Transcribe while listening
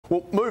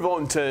We'll move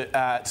on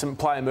to some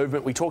player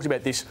movement. We talked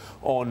about this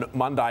on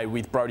Monday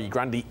with Brodie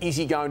Grundy. Is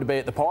he going to be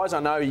at the Pies? I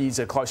know he's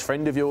a close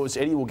friend of yours,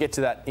 Eddie. We'll get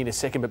to that in a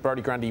second, but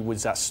Brodie Grundy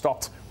was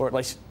stopped, or at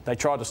least they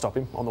tried to stop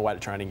him on the way to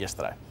training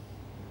yesterday.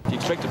 Do you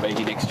expect to be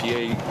here next year?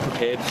 Are you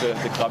prepared for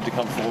the club to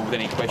come forward with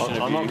any question of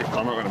you? I'm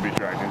not going to be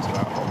dragged into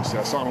that, obviously.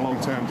 I signed a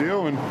long-term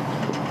deal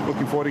and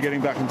looking forward to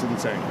getting back into the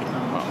team.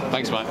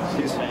 Thanks, mate.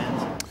 Cheers.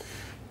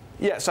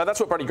 Yeah, so that's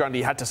what Brodie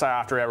Grundy had to say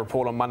after our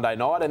report on Monday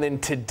night. And then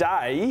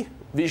today,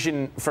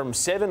 Vision from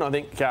 7, I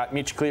think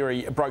Mitch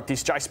Cleary broke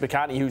this. Jason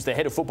McCartney, who's the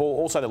head of football,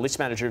 also the list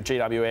manager of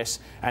GWS.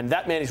 And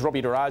that man is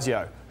Robbie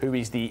D'Orazio, who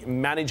is the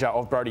manager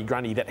of Brodie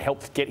Grundy that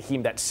helped get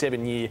him that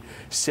 7-year,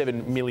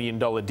 $7 million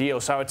deal.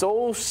 So it's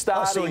all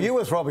starting... I saw you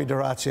with Robbie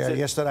D'Orazio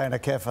yesterday in a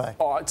cafe.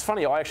 Oh, it's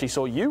funny, I actually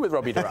saw you with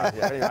Robbie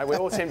D'Orazio. Anyway, we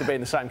all seem to be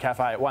in the same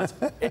cafe at once.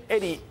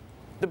 Eddie,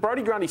 the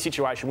Brodie Grundy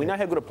situation, we know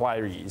how good a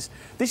player he is.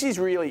 This is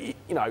really,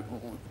 you know,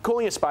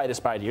 calling a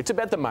spade here. It's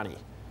about the money.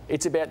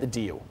 It's about the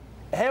deal.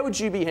 How would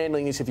you be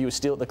handling this if you were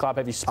still at the club?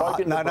 Have you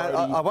spoken to Brodie? No,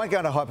 I won't go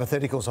into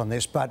hypotheticals on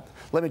this, but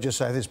let me just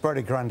say this.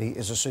 Brodie Grundy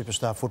is a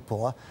superstar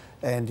footballer,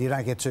 and you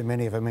don't get too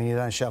many of them, and you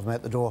don't shove them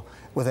out the door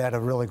without a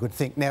really good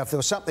think. Now, if there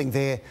was something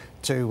there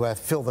to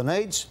fill the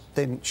needs,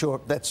 then sure,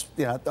 that's,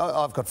 you know,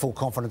 I've got full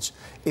confidence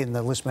in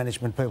the list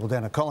management people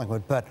down at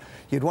Collingwood, but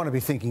you'd want to be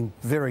thinking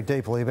very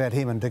deeply about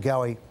him and De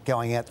Goey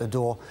going out the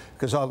door,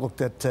 because I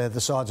looked at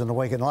the sides on the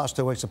weekend. The last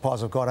 2 weeks, the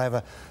Pies have got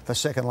over the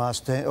second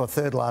last or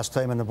third last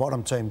team and the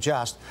bottom team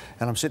just,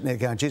 and I'm sitting there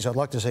going, geez, I'd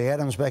like to see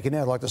Adams back in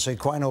there, I'd like to see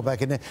Quaynor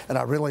back in there, and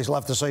I'd really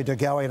love to see De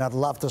Goey, and I'd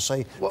love to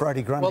see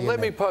Brodie Grundy. Well, let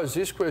me pose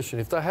this question.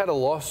 If they had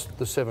lost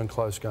the 7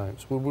 close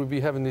games, would we be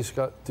having this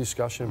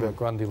discussion about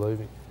Grundy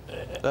leaving?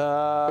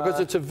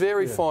 Because it's a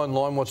very fine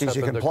line what's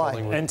happened at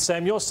Collingwood. And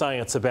Sam, you're saying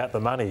it's about the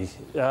money.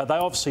 They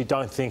obviously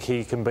don't think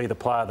he can be the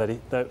player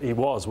that he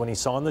was when he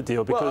signed the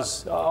deal,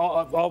 because I'm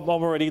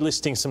already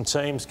listing some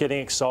teams getting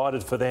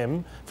excited for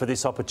them for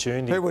this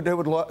opportunity. Who would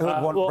want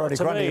Brodie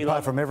Grundy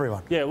apart from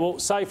everyone? Yeah, well,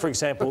 say, for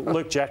example,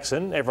 Luke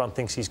Jackson, everyone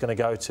thinks he's going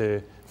to go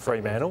to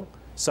Fremantle.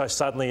 So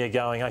suddenly you're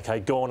going,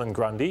 OK, Gawn and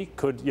Grundy,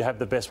 could you have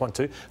the best one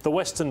too? The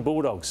Western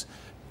Bulldogs.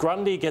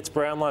 Grundy gets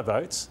Brownlow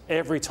votes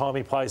every time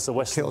he plays the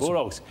Western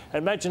Bulldogs.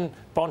 Imagine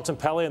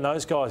Bontempelli and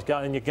those guys go,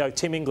 and you go,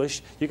 Tim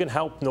English, you can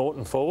help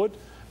Norton forward.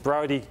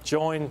 Brodie,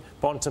 join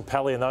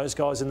Bontempelli and those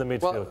guys in the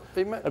midfield.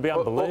 It'd be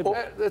unbelievable.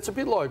 It's a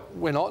bit like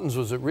when Ottens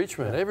was at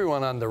Richmond.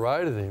 Everyone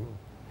underrated him.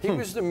 He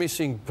was the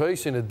missing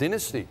piece in a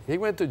dynasty. He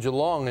went to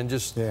Geelong and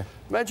just...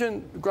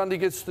 Imagine Grundy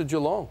gets to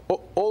Geelong.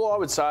 All I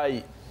would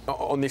say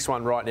on this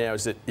one right now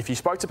is that if you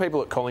spoke to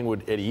people at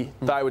Collingwood, Eddie,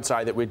 they would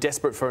say that we're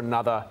desperate for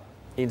another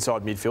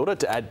inside midfielder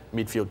to add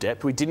midfield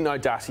depth. We didn't know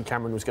Darcy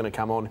Cameron was going to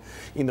come on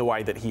in the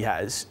way that he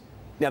has.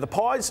 Now, the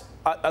Pies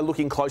are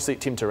looking closely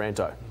at Tim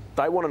Taranto.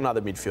 They want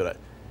another midfielder.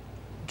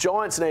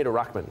 Giants need a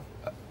ruckman.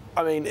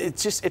 I mean,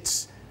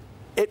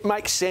 it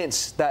makes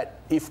sense that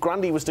if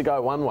Grundy was to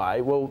go one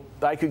way, well,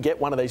 they could get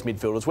one of these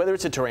midfielders, whether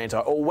it's a Taranto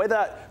or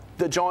whether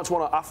the Giants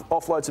want to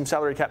offload some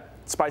salary cap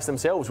space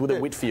themselves with a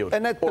Whitfield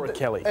or a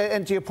Kelly.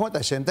 And to your point,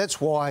 though, Sam, that's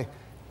why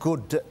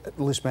good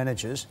list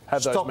managers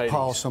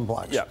stockpile some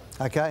blokes.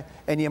 Okay?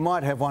 And you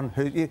might have one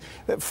who,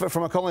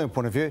 from a Collingwood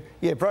point of view,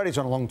 yeah, Brodie's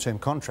on a long-term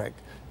contract,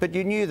 but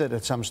you knew that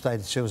at some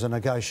stage there was a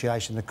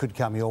negotiation that could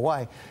come your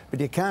way, but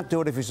you can't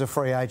do it if he's a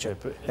free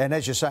agent. And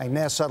as you're saying,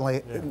 now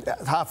suddenly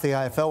half the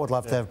AFL would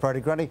love to have Brodie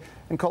Grundy,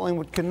 and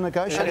Collingwood can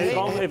negotiate.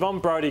 If I'm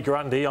Brodie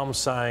Grundy, I'm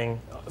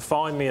saying,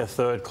 find me a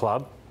third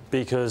club,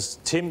 because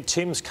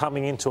Tim's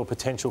coming into a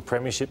potential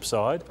premiership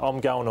side.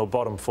 I'm going to a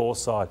bottom 4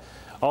 side.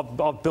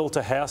 I've built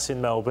a house in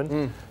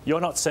Melbourne.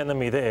 You're not sending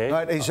me there.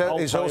 Mate,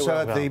 he's also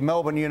at the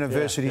Melbourne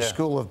University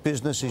School of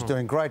Business. He's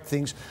doing great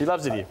things. He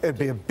loves it here. It'd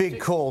be a big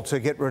call to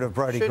get rid of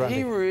Brodie Grundy. Should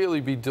he really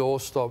be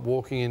doorstop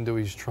walking into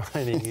his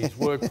training, his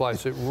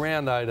workplace at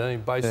round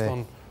 18 based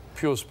on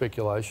pure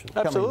speculation?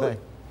 Absolutely.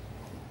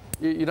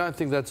 You don't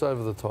think that's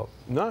over the top?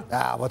 No.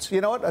 You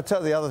know what? I'll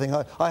tell you the other thing.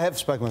 I have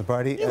spoken with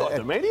Brodie. You like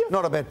the media?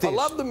 Not about this. I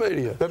love the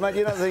media. But, mate,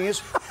 you know the thing is,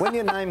 when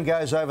your name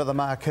goes over the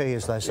marquee,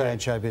 as they say in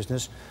show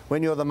business,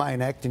 when you're the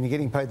main act and you're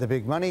getting paid the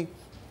big money,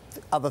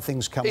 other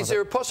things come with it. Is there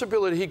a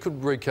possibility he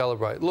could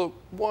recalibrate? Look,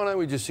 why don't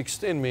we just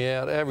extend me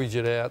out, average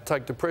it out,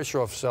 take the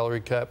pressure off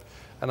salary cap,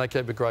 and they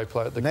keep a great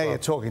player at the club? Now you're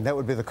talking. That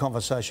would be the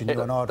conversation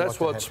you and I would like to have. That's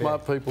what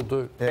smart people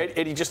do.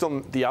 Eddie, just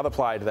on the other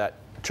player to that,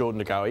 Jordan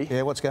De Goey.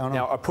 Yeah, what's going on?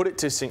 Now, I put it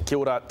to St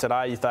Kilda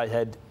today if they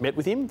had met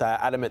with him. They're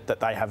adamant that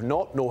they have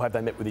not, nor have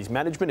they met with his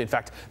management. In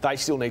fact, they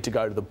still need to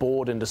go to the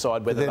board and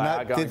decide whether they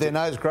are going to... Did their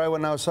nose grow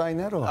when they were saying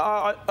that? Or?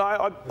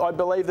 I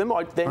believe them.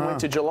 I then went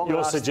to Geelong and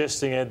asked... You're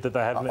suggesting, Ed, that they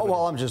haven't met with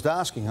Well, I'm just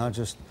asking. I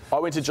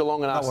went to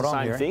Geelong and asked the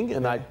same thing,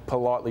 and they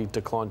politely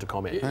declined to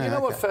comment. You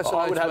know what fascinates me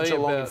I would have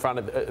Geelong about, in front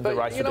of the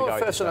race for You know De Goey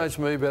what fascinates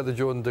me about the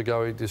Jordan De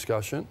Goey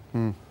discussion?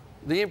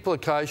 The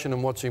implication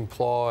and what's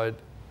implied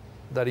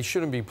that he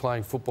shouldn't be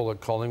playing football at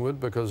Collingwood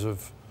because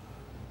of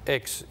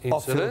X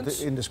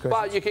incidents.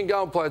 But you can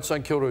go and play at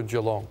St Kilda and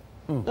Geelong.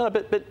 No,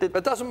 but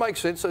It doesn't make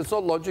sense. It's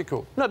not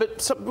logical. No,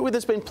 but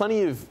there's been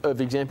plenty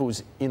of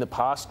examples in the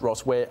past,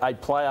 Ross, where a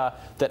player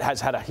that has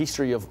had a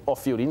history of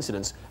off-field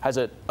incidents has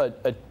a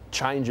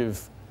change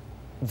of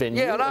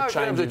venue. Yeah, I know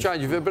a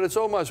change of venue, but it's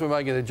almost we're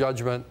making a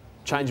judgment.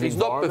 He's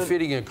not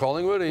befitting in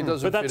Collingwood. He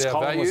doesn't fit our values. But that's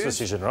Collingwood's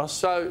decision, Ross.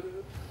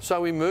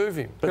 So we move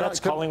him. But that's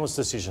Collingwood's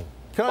decision.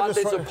 But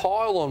there's a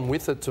pile-on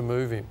with it to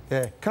move him.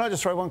 Yeah. Can I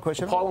just throw one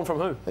question? A pile-on from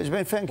who? Has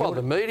been found guilty?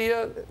 Well, the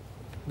media.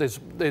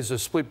 There's a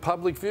split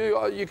public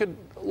view. You could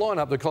line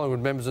up the Collingwood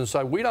members and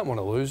say, we don't want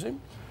to lose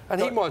him.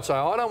 And he might say,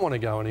 I don't want to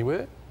go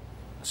anywhere.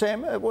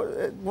 Sam,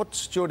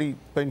 what's Jordy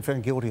been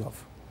found guilty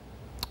of?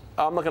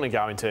 I'm not going to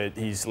go into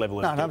his level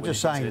of... No, I'm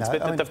just saying,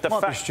 though. But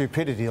might be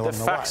stupidity along the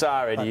way. The facts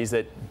are, Eddie, is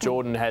that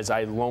Jordan has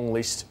a long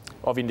list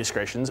of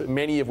indiscretions,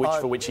 many of which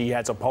for which he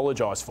has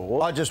apologised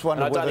for. I just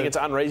wonder. And I don't think it's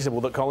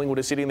unreasonable that Collingwood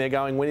is sitting there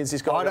going, when is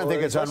this guy? I don't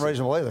think it's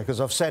unreasonable either, because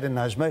I've sat in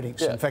those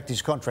meetings. Yeah. In fact,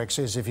 his contract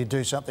says if you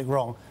do something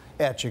wrong,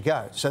 out you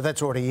go. So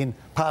that's already in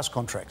past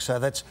contracts. So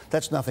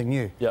that's nothing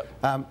new. Yep.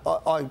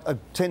 I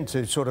tend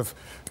to sort of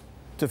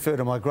defer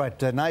to my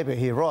great neighbour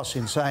here, Ross,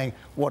 in saying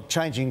what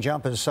changing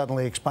jumpers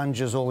suddenly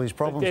expunges all these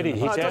problems. But Eddie,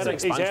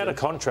 he's out of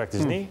contract,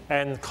 isn't he?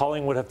 And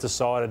Collingwood have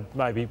decided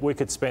maybe we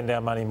could spend our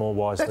money more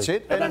wisely. That's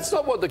it. And that's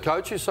not what the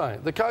coach is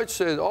saying. The coach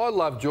said, I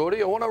love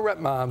Jordy, I want to wrap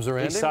my arms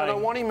around him, and I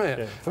want him out.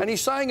 Yeah. And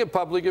he's saying it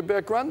publicly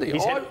about Grundy.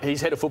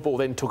 His head of football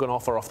then took an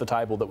offer off the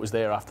table that was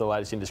there after the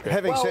latest indiscretion.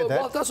 Having said that...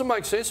 Well, it doesn't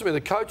make sense to me.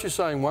 The coach is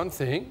saying one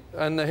thing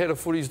and the head of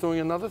footy's doing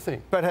another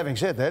thing. But having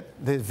said that,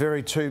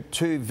 there's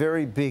two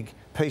very big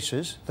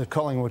pieces that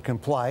Collingwood can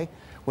play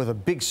with a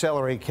big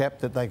salary cap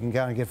that they can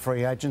go and get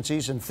free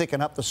agencies and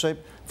thicken up the soup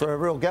for a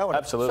real go at it.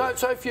 Absolutely.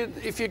 So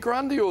if you're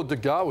Grundy or De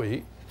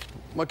Goey,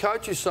 my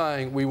coach is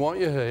saying, we want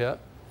you here,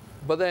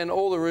 but then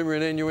all the rumour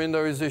and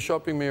innuendo is they're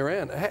shopping me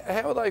around.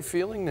 How are they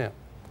feeling now?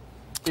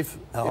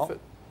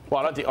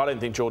 Well, I don't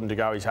think Jordan De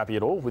Goey is happy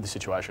at all with the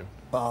situation.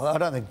 Well, I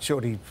don't think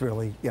Jordy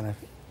really,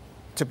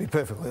 to be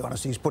perfectly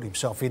honest, he's put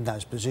himself in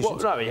those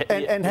positions. Well, no,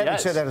 and having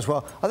said that as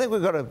well, I think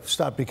we've got to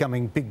start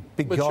becoming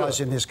big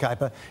guys in this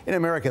caper. In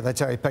America, they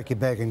tell you pack your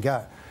bag and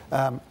go.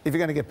 If you're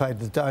going to get paid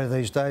the dough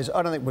these days,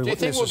 I don't think we would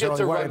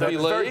necessarily worry about it.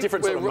 It's a very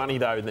different sort of money,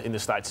 though, in the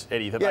States,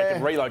 Eddie, that they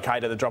can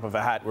relocate at the drop of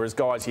a hat, whereas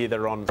guys here that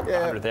are on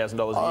 $100,000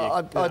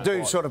 a year. I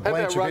do sort of blanch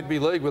a bit. How about rugby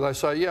league where they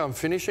say, yeah, I'm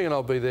finishing and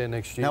I'll be there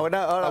next year? No,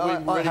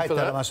 I hate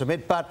that, I must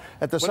admit, but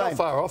at the same... We're not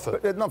far off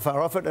it. Not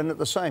far off it, and at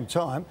the same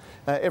time,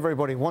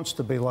 everybody wants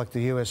to be like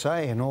the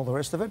USA and all the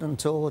rest of it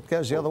until it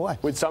goes the other way.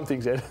 With some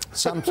things, Ed. With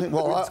some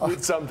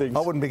things. I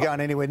wouldn't be going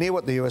anywhere near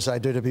what the USA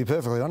do, to be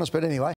perfectly honest, but anyway.